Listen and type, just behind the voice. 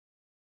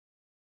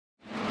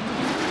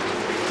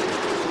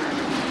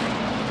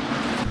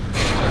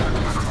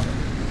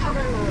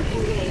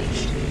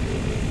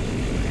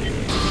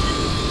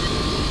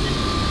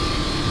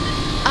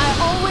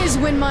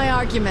win my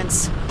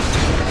arguments.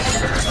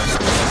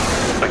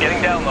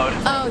 Beginning download.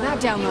 Oh, that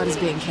download is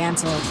being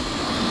cancelled.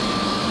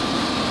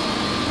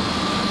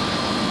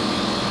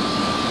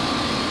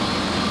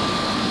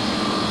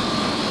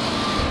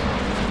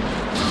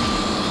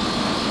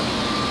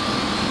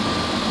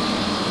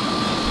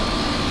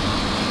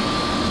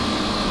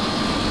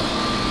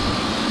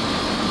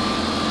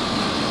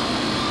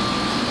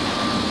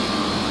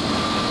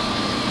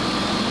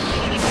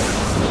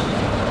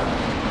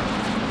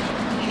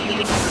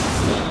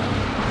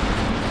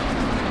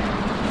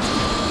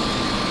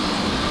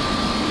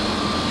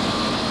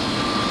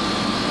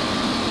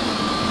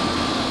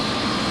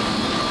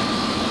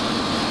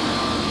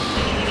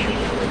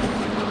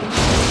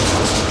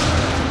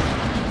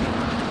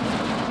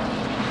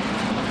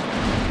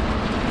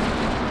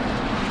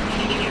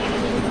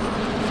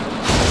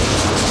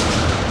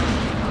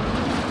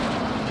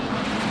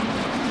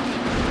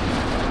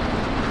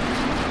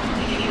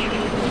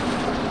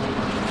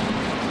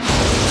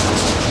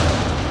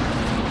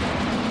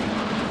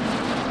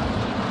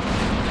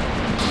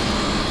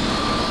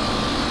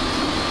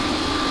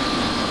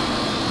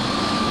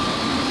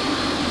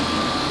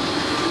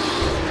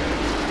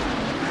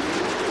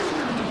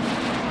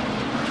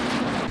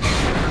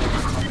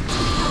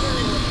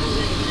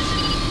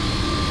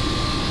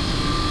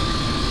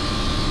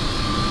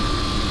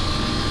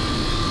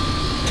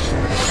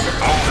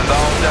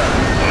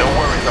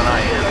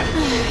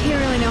 You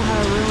really know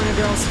how to ruin a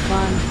girl's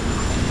fun.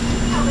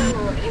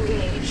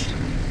 Engaged.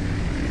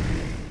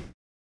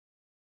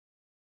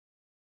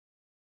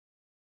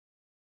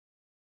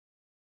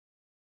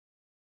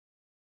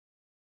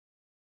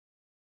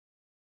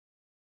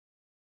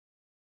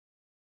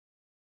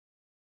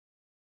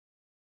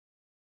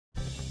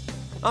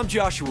 I'm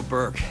Joshua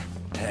Burke.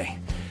 Hey.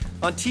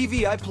 On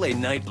TV, I play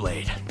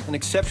Nightblade, an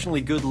exceptionally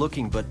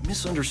good-looking but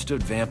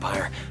misunderstood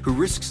vampire who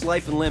risks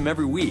life and limb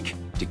every week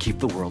to keep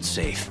the world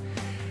safe.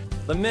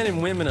 The men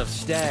and women of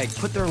Stag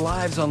put their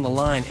lives on the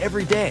line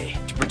every day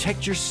to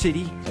protect your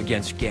city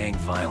against gang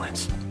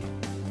violence.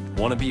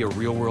 Want to be a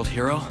real-world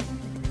hero?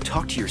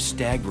 Talk to your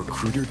Stag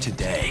recruiter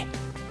today.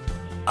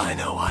 I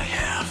know I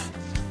have.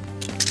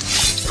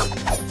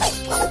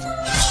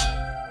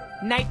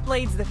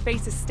 Nightblade's the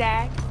face of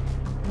Stag?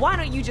 Why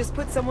don't you just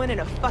put someone in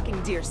a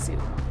fucking deer suit?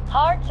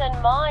 Hearts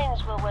and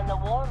minds will win the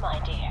war,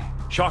 my dear.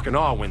 Shock and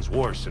awe wins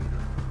wars, Senator.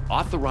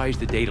 Authorize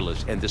the data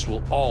list and this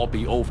will all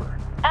be over.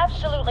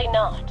 Absolutely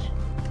not.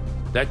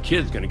 That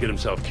kid's gonna get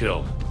himself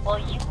killed. Will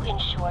you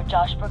ensure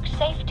Josh Brooks'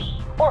 safety?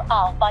 Or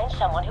I'll find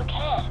someone who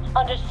can.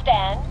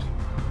 Understand?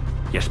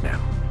 Yes,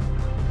 ma'am.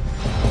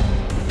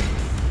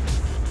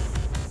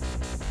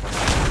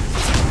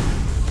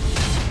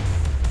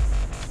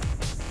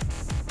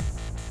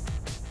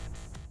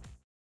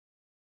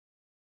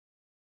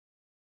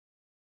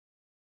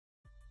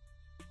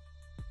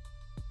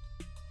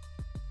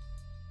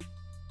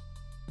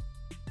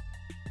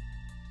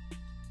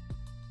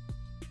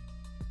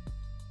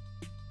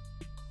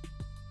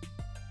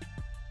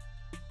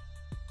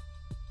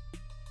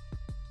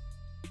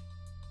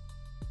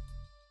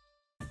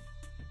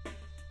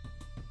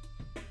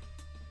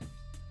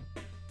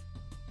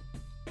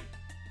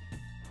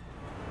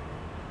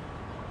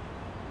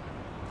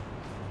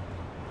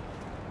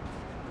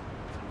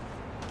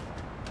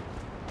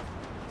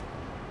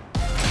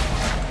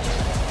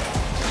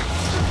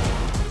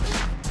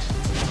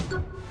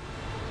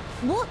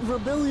 What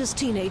rebellious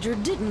teenager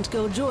didn't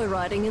go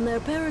joyriding in their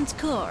parents'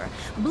 car,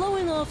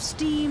 blowing off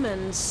steam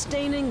and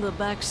staining the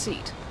back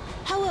seat?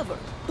 However,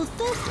 the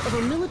theft of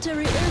a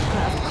military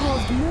aircraft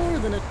caused more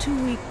than a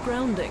 2-week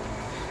grounding.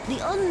 The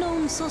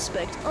unknown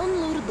suspect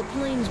unloaded the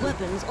plane's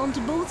weapons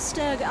onto both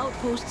Stag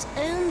outposts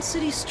and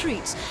city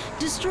streets,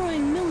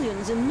 destroying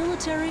millions in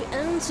military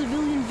and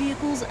civilian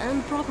vehicles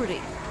and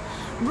property.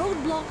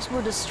 Roadblocks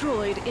were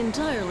destroyed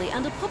entirely,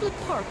 and a public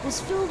park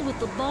was filled with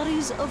the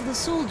bodies of the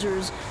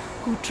soldiers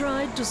who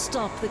tried to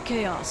stop the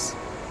chaos.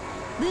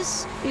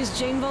 This is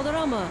Jane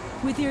Valderrama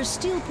with your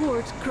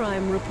Steelport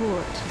Crime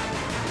Report.